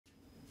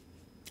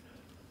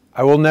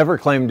I will never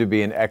claim to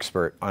be an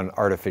expert on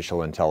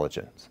artificial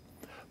intelligence,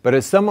 but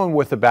as someone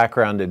with a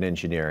background in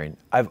engineering,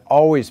 I've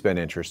always been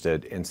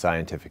interested in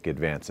scientific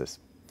advances,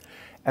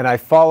 and I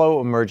follow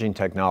emerging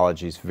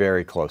technologies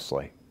very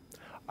closely.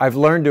 I've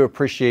learned to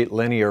appreciate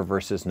linear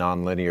versus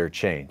nonlinear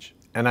change,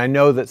 and I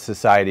know that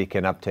society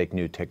can uptake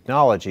new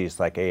technologies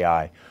like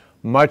AI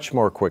much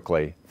more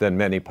quickly than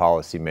many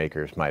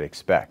policymakers might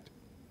expect.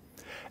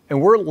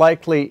 And we're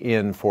likely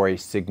in for a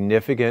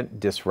significant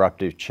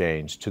disruptive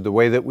change to the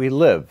way that we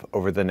live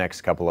over the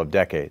next couple of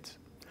decades.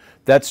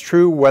 That's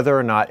true whether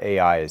or not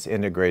AI is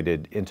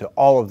integrated into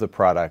all of the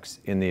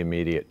products in the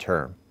immediate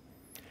term.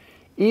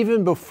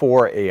 Even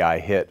before AI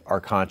hit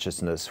our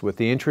consciousness with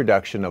the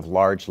introduction of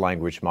large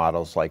language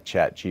models like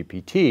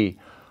ChatGPT,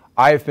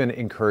 I've been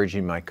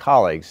encouraging my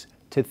colleagues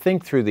to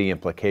think through the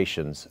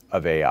implications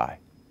of AI.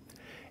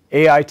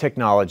 AI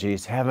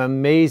technologies have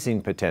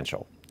amazing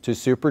potential to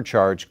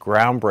supercharge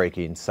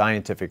groundbreaking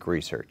scientific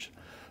research,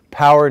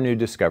 power new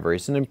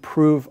discoveries, and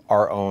improve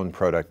our own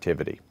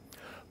productivity.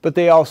 But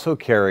they also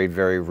carry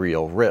very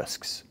real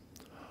risks.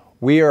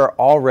 We are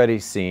already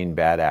seeing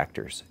bad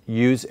actors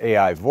use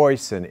AI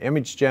voice and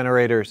image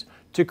generators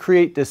to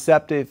create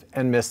deceptive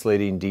and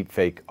misleading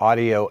deepfake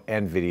audio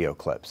and video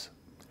clips.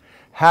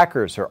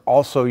 Hackers are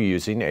also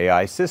using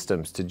AI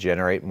systems to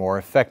generate more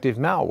effective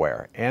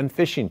malware and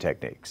phishing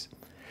techniques.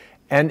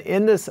 And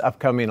in this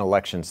upcoming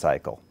election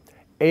cycle,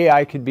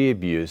 AI could be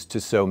abused to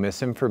sow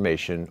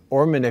misinformation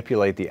or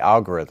manipulate the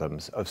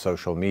algorithms of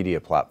social media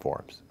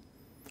platforms.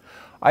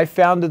 I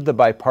founded the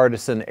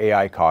Bipartisan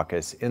AI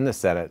Caucus in the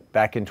Senate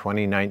back in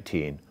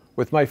 2019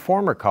 with my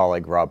former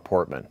colleague Rob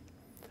Portman.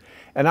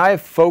 And I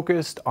have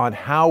focused on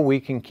how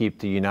we can keep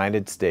the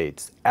United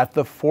States at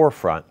the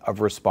forefront of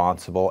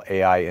responsible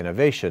AI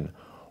innovation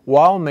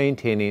while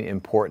maintaining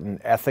important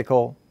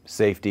ethical,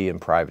 safety,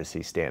 and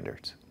privacy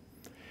standards.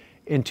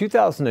 In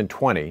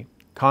 2020,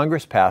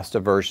 Congress passed a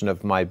version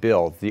of my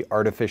bill, the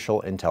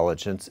Artificial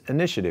Intelligence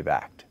Initiative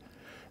Act.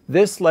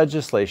 This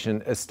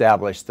legislation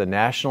established the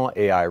National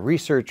AI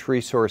Research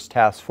Resource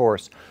Task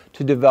Force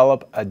to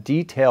develop a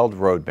detailed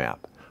roadmap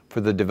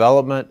for the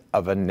development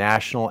of a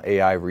national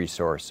AI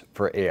resource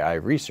for AI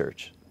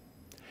research.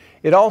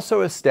 It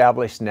also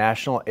established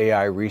national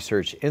AI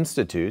research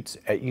institutes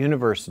at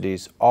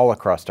universities all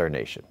across our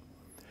nation.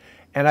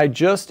 And I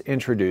just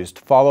introduced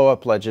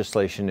follow-up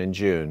legislation in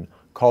June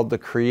called the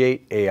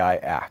Create AI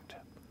Act.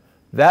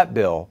 That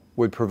bill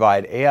would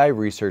provide AI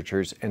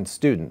researchers and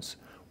students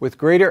with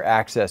greater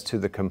access to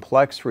the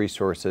complex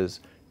resources,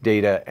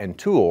 data, and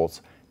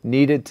tools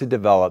needed to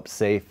develop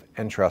safe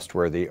and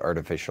trustworthy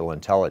artificial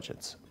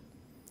intelligence.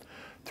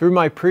 Through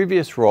my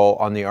previous role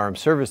on the Armed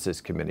Services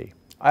Committee,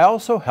 I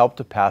also helped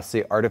to pass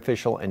the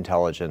Artificial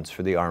Intelligence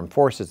for the Armed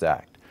Forces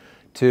Act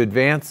to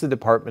advance the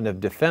Department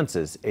of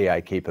Defense's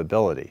AI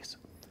capabilities.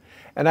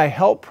 And I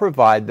helped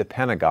provide the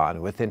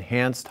Pentagon with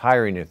enhanced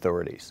hiring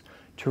authorities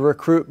to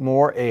recruit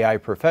more AI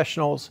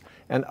professionals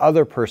and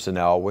other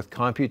personnel with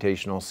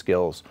computational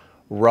skills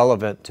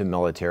relevant to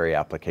military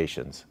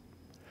applications.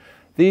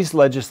 These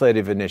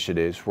legislative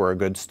initiatives were a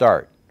good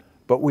start,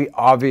 but we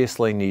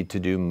obviously need to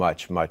do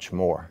much, much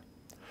more.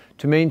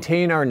 To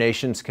maintain our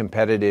nation's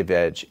competitive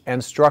edge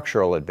and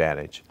structural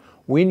advantage,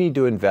 we need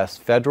to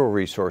invest federal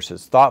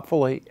resources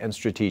thoughtfully and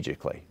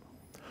strategically.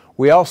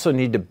 We also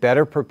need to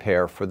better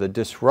prepare for the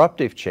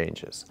disruptive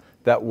changes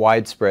that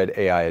widespread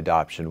AI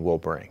adoption will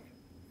bring.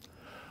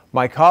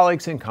 My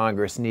colleagues in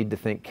Congress need to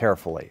think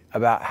carefully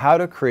about how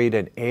to create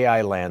an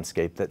AI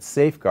landscape that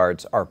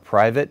safeguards our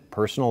private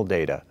personal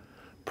data,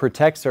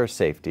 protects our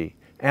safety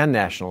and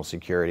national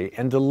security,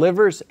 and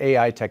delivers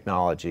AI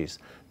technologies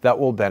that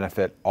will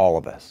benefit all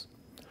of us.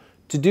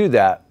 To do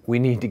that, we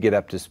need to get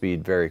up to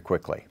speed very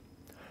quickly.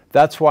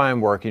 That's why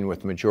I'm working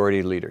with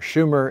Majority Leader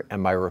Schumer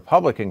and my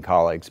Republican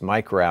colleagues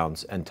Mike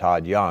Rounds and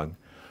Todd Young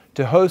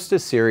to host a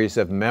series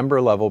of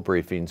member-level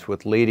briefings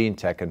with leading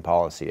tech and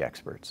policy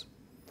experts.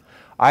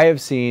 I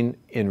have seen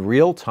in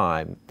real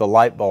time the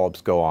light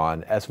bulbs go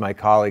on as my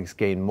colleagues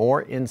gain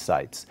more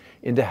insights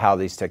into how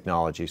these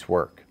technologies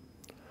work.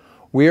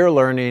 We are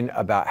learning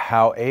about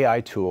how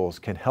AI tools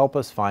can help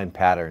us find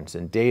patterns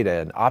in data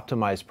and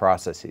optimize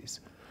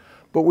processes.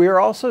 But we are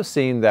also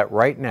seeing that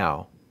right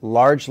now,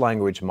 large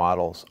language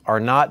models are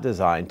not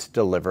designed to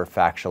deliver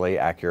factually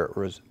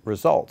accurate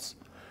results.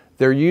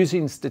 They're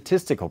using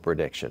statistical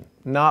prediction,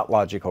 not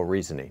logical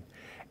reasoning.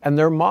 And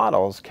their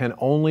models can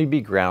only be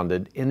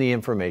grounded in the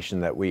information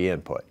that we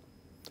input.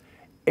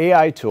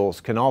 AI tools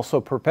can also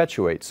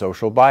perpetuate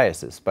social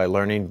biases by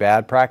learning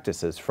bad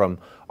practices from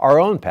our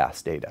own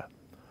past data.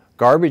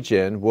 Garbage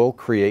in will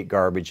create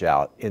garbage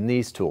out in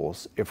these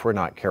tools if we're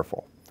not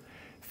careful.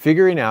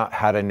 Figuring out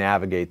how to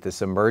navigate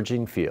this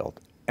emerging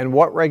field and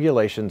what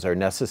regulations are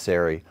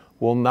necessary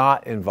will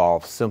not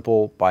involve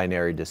simple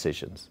binary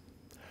decisions.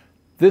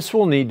 This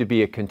will need to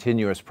be a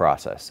continuous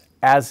process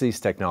as these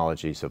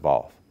technologies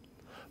evolve.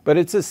 But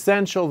it's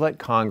essential that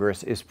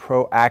Congress is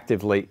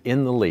proactively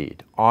in the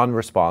lead on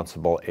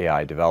responsible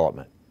AI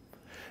development.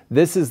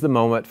 This is the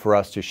moment for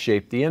us to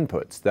shape the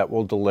inputs that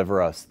will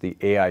deliver us the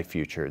AI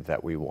future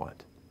that we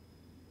want.